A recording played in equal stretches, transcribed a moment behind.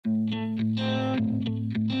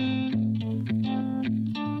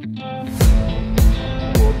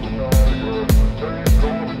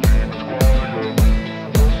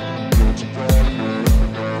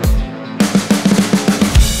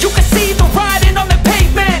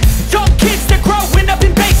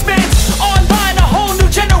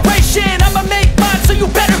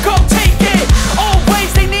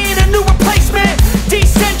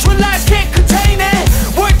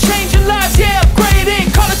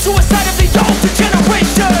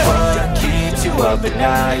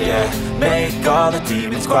make all the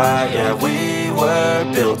demons quiet. Yeah, we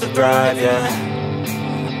were built to thrive. Yeah,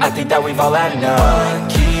 I think that we've all had enough.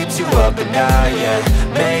 What keeps you up at night? Yeah,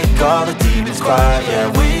 make all the demons quiet.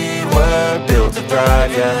 Yeah, we were built to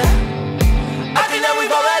thrive. Yeah, I think that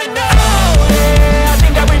we've all had enough. Oh, yeah, I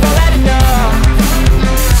think that we've all had enough.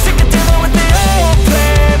 Sick of dealing with the old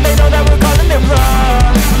plan. They know that we're calling it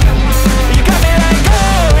wrong. You got me like,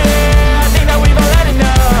 oh yeah, I think that we've all had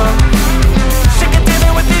enough. Sick of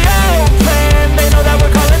dealing with the old plan. They know that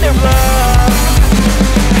we're calling it wrong.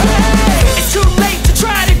 Hey, it's too late to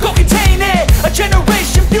try to go contain it. A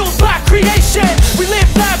generation fueled by creation. We live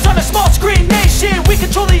lives on a small screen nation. We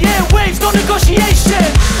control the airwaves, no negotiation.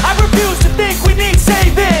 I refuse to think we need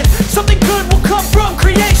saving. Something good will come from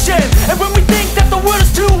creation. And when we think that the world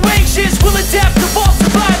is too anxious, we'll adapt, evolve,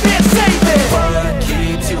 survive and save it. What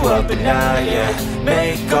keeps you up at night? Yeah,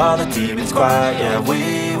 make all the demons quiet. Yeah,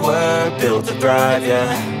 we were built to thrive. Yeah,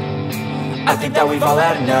 I think that we've all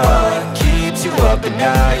had enough. What keeps you up at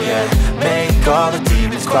night? Yeah, make all the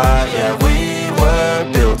demons quiet. Yeah, we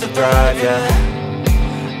were built to thrive. Yeah,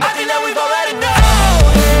 I think that we've all had enough.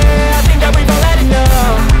 Oh, yeah, I think that we've all had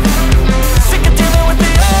enough. Sick of dealing with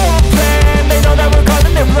the old plan. They know that we're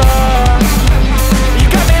calling it wrong. You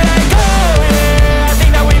got me like, oh yeah, I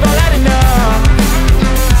think that we've all had enough.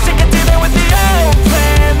 Sick of dealing with the old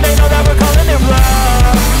plan. They know that we're calling it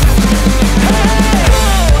wrong. Hey,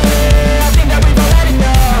 oh yeah, I think that we've all had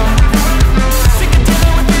enough. Sick of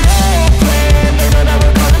dealing with the old plan. They know that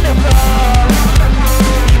we're calling it wrong.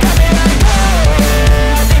 You got me like, oh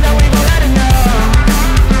yeah, I think that we've all had enough.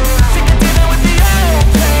 Sick of dealing with the old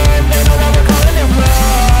plan. They know that we're calling it wrong.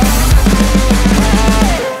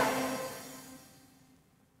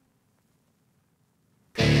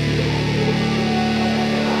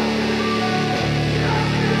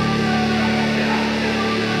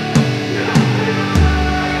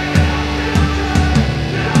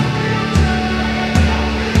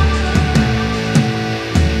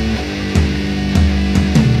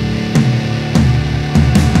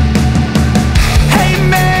 Hey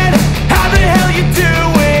man, how the hell you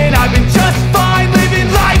doing? I've been just fine,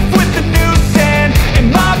 living life with the noose and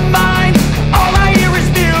in my mind, all I hear is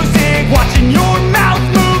music. Watching your mouth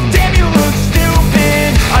move, damn you look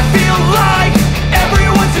stupid. I feel like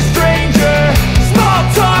everyone's a stranger. Small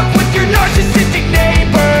talk with your narcissistic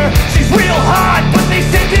neighbor. She's real hot, but they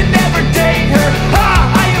said to never date her.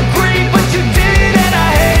 I agree, but you did and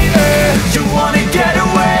I hate her. You wanna get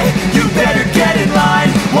away? You better get in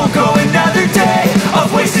line. Won't go another day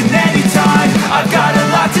of wasting any time. I've got a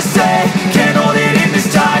lot to say, can't hold it in this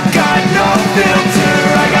time. Got no filter,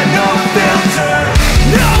 I got no filter.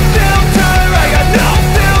 No filter, I got no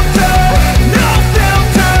filter. No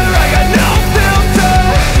filter, I got no filter.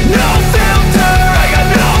 No filter, I got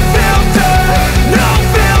no filter. No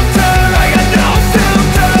filter, I got no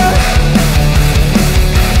filter.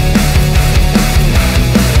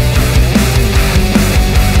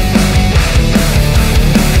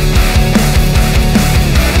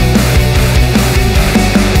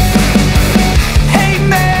 Hey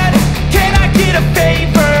man, can I get a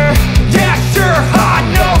favor? Yeah, sure,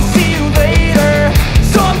 no, see you later.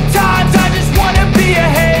 Sometimes I just wanna be a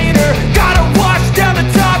hater. Gotta wash down the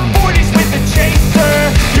top 40s with a chaser.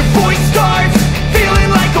 Your voice starts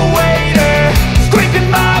feeling like a waiter. Scraping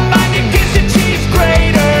my mind against a cheese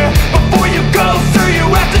grater. Before you go, sir, you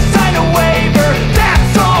have to sign a waiver.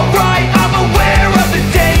 That's alright, I'm aware of the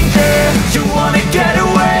danger. You wanna get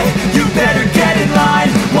away? You better get in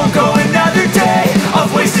line. Won't go another day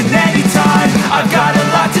of wasting any time. I've got a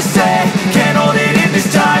lot to say, can't hold it in this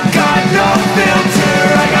time. Got no filter,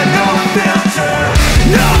 I got no filter.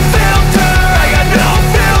 No filter, I got no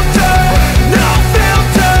filter. No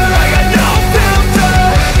filter, I got no filter.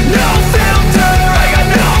 No filter, I got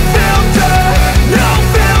no filter. No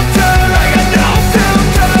filter, I got no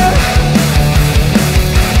filter.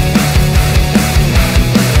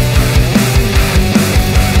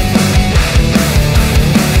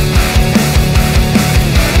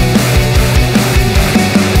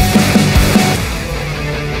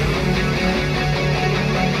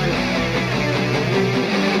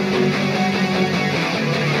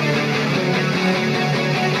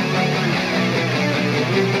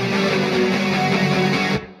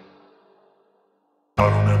 I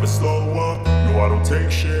don't ever slow up, no I don't take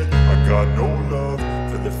shit. I got no love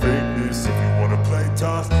for the fakeness. If you wanna play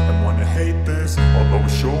tough and wanna hate this, I'll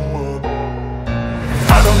always show up.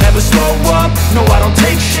 I don't ever slow up, no I don't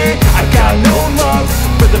take shit. I got no love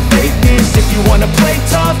for the fakeness. If you wanna play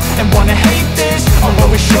tough and wanna hate this, I'll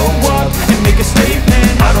always show up and make a statement.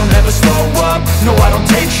 I don't ever slow up, no I don't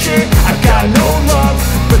take shit. I got no love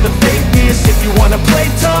for the fakeness. If you wanna play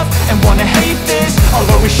tough and wanna hate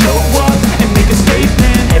always show up and make a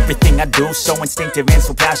statement. Everything I do so instinctive and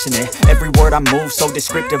so passionate. Every word I move so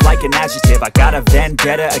descriptive like an adjective. I got a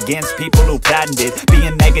vendetta against people who patented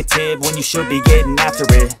being negative when you should be getting after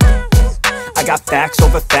it. I got facts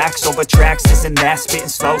over tracks, this and that. Spitting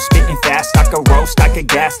slow, spitting fast, I could roast, I could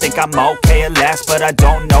gas. Think I'm okay at last, but I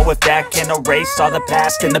don't know if that can erase all the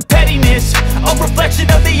past. And the pettiness, a reflection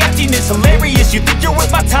of the emptiness. Hilarious, you think you're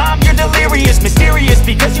worth my time, you're delirious. Mysterious,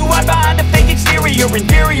 because you hide behind a fake exterior.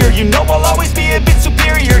 Inferior, you know I'll always be a bit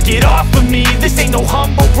superior. Get off of me, this ain't no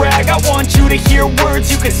humble brag. I want you to hear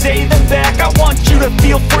words, you can say them back. I want you to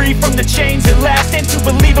feel free from the chains at last, and to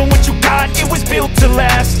believe in what you got, it was built to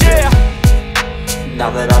last, yeah. Now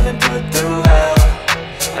that I've been put through hell,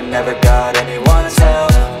 I never got anyone's help.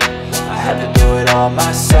 I had to do it all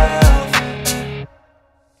myself.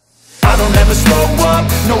 I don't ever slow up,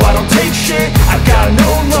 no I don't take shit. I got no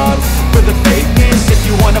love for the fakeness. If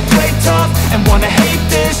you wanna play tough and wanna hate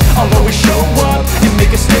this, I'll always show up and make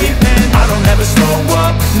a statement. I don't ever slow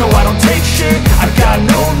up, no I don't take shit. I got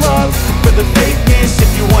no love for the fakeness. If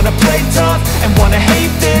you wanna play tough and wanna hate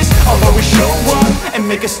this, I'll always show up and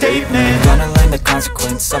make a statement. Gonna learn the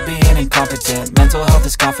consequence of being incompetent. Mental health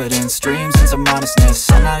is confidence, dreams and some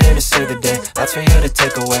honestness. I'm not here to save the day, that's for you to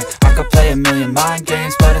take away. I could play a million mind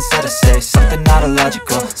games, but instead I say something not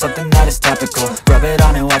illogical, something that is topical. Rub it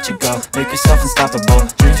on and watch it go, make yourself unstoppable.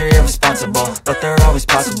 Dreams are irresponsible, but they're always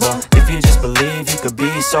possible. If you just believe, you could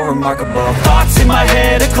be so remarkable. Thoughts in my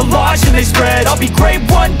head, a collage and they spread. I'll be great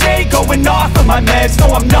one day, going off of my meds. No,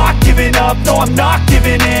 I'm not giving up, no, I'm not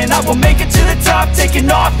giving in. I will make it to the top, taking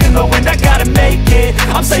off in the wind. I gotta make it,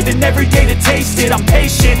 I'm saving every day to taste it. I'm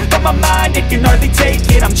patient, but my mind, it can hardly take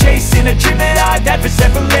it. I'm chasing a dream that I've had for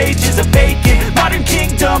several ages. A vacant, modern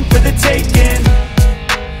kingdom for the taking.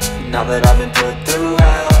 Now that I've been put through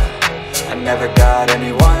hell, I never got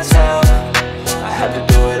anyone's help. I had to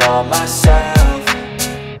do it all myself.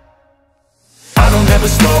 I don't ever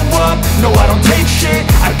slow up, no I don't take shit.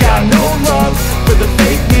 I got no love for the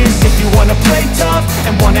fakeness. If you wanna play tough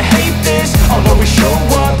and wanna hate this, I'll always show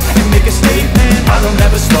up and make a statement. I don't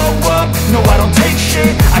ever slow up, no I don't take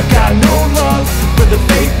shit. I got no love for the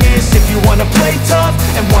fakeness. If you wanna play tough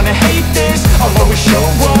and wanna hate this, I'll always show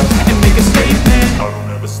up and make a statement. I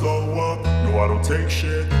don't ever slow up, no I don't take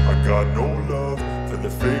shit. I got no love for the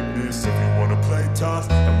fakeness. If you wanna play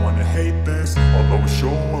tough and wanna hate this, I'll always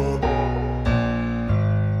show up.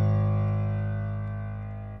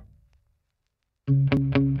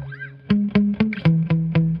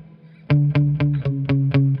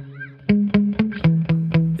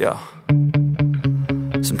 Yeah.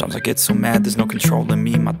 Sometimes I get so mad, there's no controlling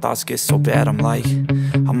me. My thoughts get so bad, I'm like,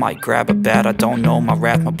 I might grab a bat, I don't know. My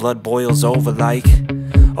wrath, my blood boils over like,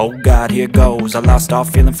 oh God, here goes. I lost all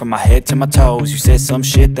feeling from my head to my toes. You said some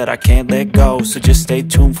shit that I can't let go, so just stay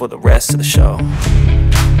tuned for the rest of the show.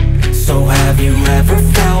 So have you ever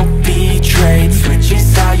felt betrayed?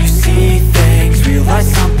 Switches how you see things, realize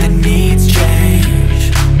something needs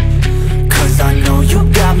change. Cause I know you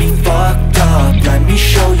got me fucked up, let me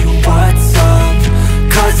show you what's up.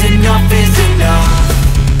 Cause enough is enough.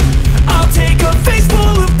 I'll take a face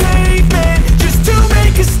full of pavement just to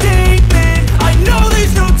make a statement. I know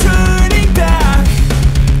there's no turning back.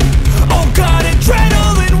 Oh God,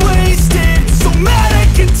 adrenaline wasted, so mad I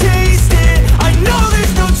can taste it. I know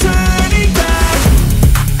there's no turning back.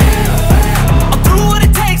 I'll do what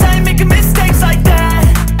it takes, I ain't making mistakes like that.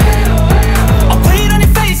 I'll play it on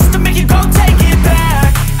your face to make you go take it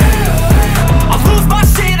back. I'll lose my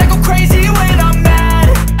shit, I go crazy when I'm mad.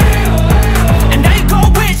 And now you go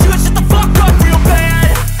wish you would shut the fuck up real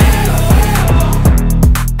bad.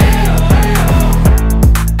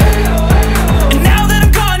 And now that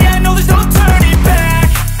I'm gone, yeah, I know there's no turning back.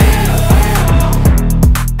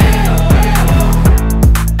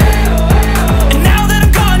 And now that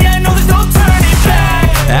I'm gone, yeah, I know there's no turning back.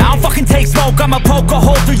 I don't fucking take smoke, I'ma poke a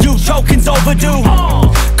hole through you, choking's overdue.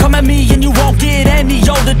 Come at me and you won't get any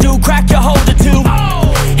older, dude. Crack your holder too.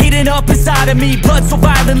 Heating up inside of me, blood so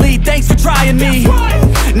violently. Thanks for trying me.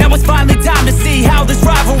 Now it's finally time to see how this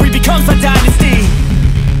rivalry becomes my dynasty.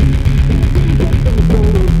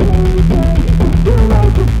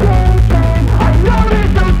 I know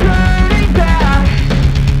there's no turning back.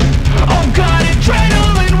 Oh God,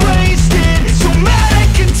 adrenaline wasted, so mad I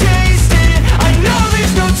can taste it. I know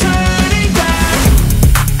there's no turning back.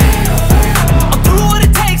 I'll do what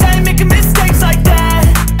it takes, I ain't making mistakes like that.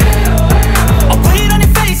 I'll play it on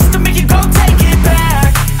your face to make you go take it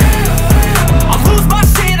back. I'll lose my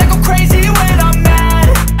shit, I go crazy when I'm mad.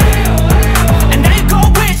 And now you go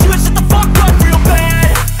wish you would shut the fuck up real bad.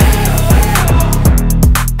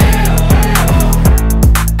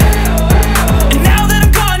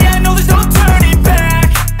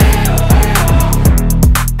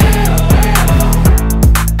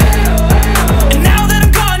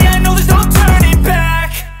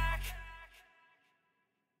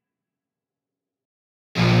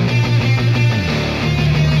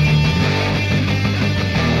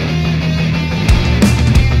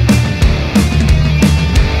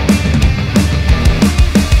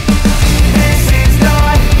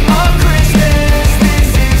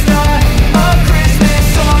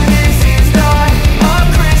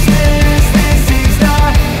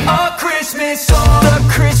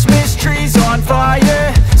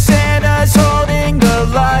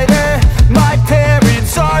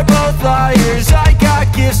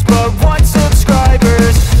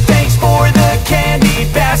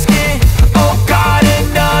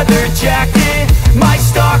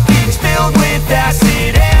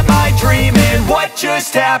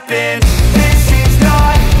 just happened. This is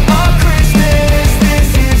not a Christmas. This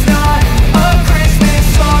is not a Christmas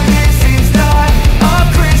song. This is not a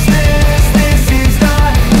Christmas. This is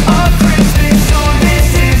not a Christmas song.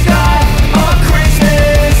 This is not a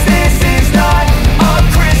Christmas. This is not a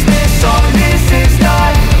Christmas song. This is not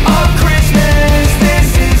a Christmas. This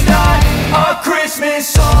is not a Christmas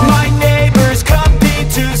song. My neighbors compete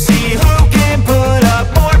to see who can put up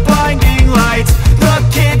more blinding lights. The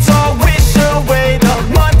kids all wish away the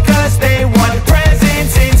month 'cause they want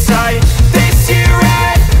presents in sight. This year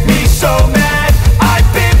had me so mad.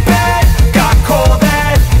 I've been bad, got coal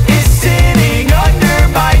that is sitting under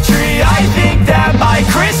my tree. I think that my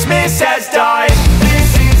Christmas has died.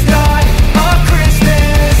 This is not a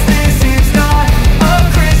Christmas. This is not a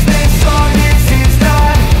Christmas song. This is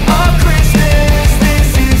not a Christmas.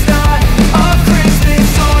 This is not a Christmas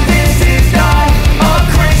song. This is not a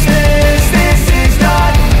Christmas. This is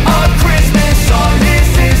not a Christmas song.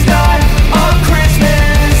 This is not a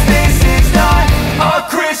Christmas. This is not a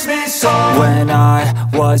Christmas song. When I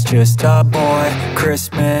was just a boy,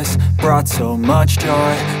 Christmas brought so much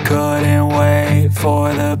joy. Couldn't wait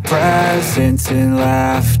for the presents and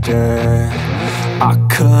laughter. I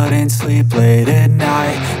couldn't sleep late at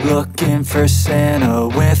night, looking for Santa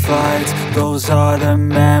with lights. Those are the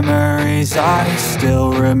memories I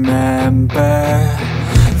still remember.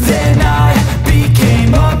 Then I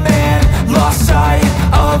became a man, lost sight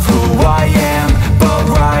of who I am. But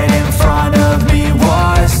right in front of me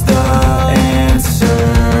was the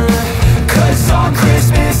answer. 'Cause on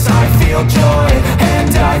Christmas I feel joy,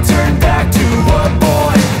 and I turn back to a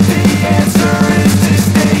boy. The answer is to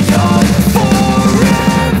stay young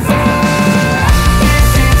forever. This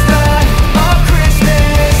is not a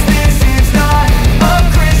Christmas. This is not a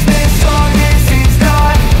Christmas song. This is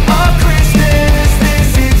not a Christmas.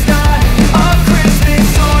 This is not a Christmas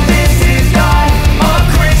song. This is not a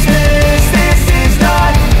Christmas. This is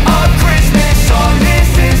not a Christmas song.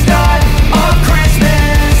 This is not a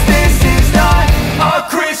Christmas. This is not a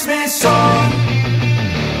Christmas song.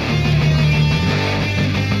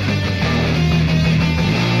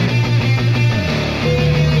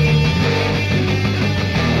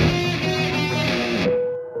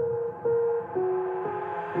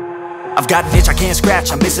 I've got an itch I can't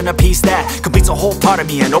scratch, I'm missing a piece that completes a whole part of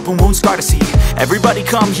me, an open wound scar to see. Everybody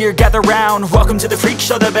come here, gather round, welcome to the freak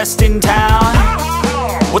show, the best in town.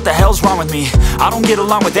 What the hell's wrong with me? I don't get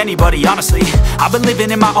along with anybody, honestly. I've been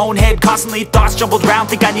living in my own head constantly, thoughts jumbled round,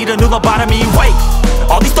 think I need a new lobotomy. Wait,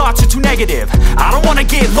 all these thoughts are too negative. I don't wanna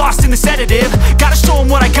get lost in the sedative. Gotta show them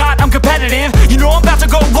what I got, I'm competitive. You know I'm about to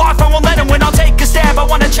go off, I won't let them win, I'll take a stab. I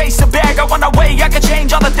wanna chase a bag, I wanna weigh, I can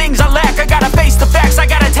change all the things I lack. I gotta face the facts, I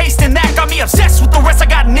got a taste in that. Got me obsessed with the rest, I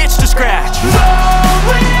got an itch to scratch. I'll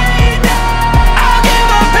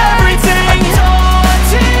give up everything.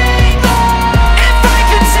 If I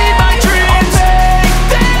could see my dreams, I'll make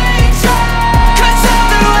things right. 'Cause I'll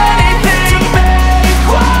do anything to make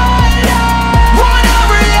what I want a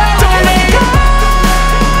reality. Don't let go.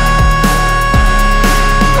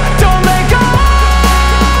 Don't let go.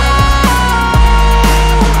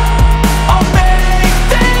 I'll make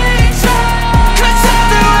things right. 'Cause I'll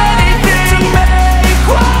do anything to make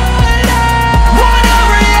what I want a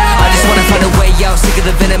reality. I just wanna find a way out, sick of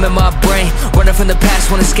the venom in my brain. Running from the past,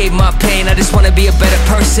 wanna escape my pain. I just wanna be a better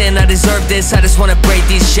person, I deserve this. I just wanna break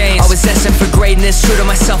these chains. Always asking for greatness, true to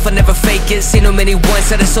myself, I never fake it. Seen too many once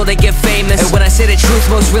that I so they get famous. And when I say the truth,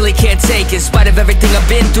 most really can't take it. In spite of everything I've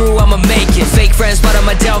been through, I'ma make it. Fake friends, but on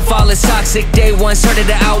my downfall is toxic. Day one, started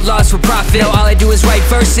the outlaws for profit. Now all I do is write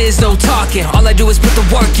verses, no talking. All I do is put the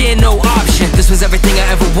work in, no option. This was everything I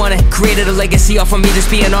ever wanted. Created a legacy off of me, just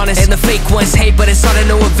being honest. And the fake ones hate, but it's all to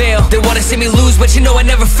no avail. They wanna see me lose, but you know I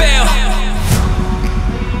never fail.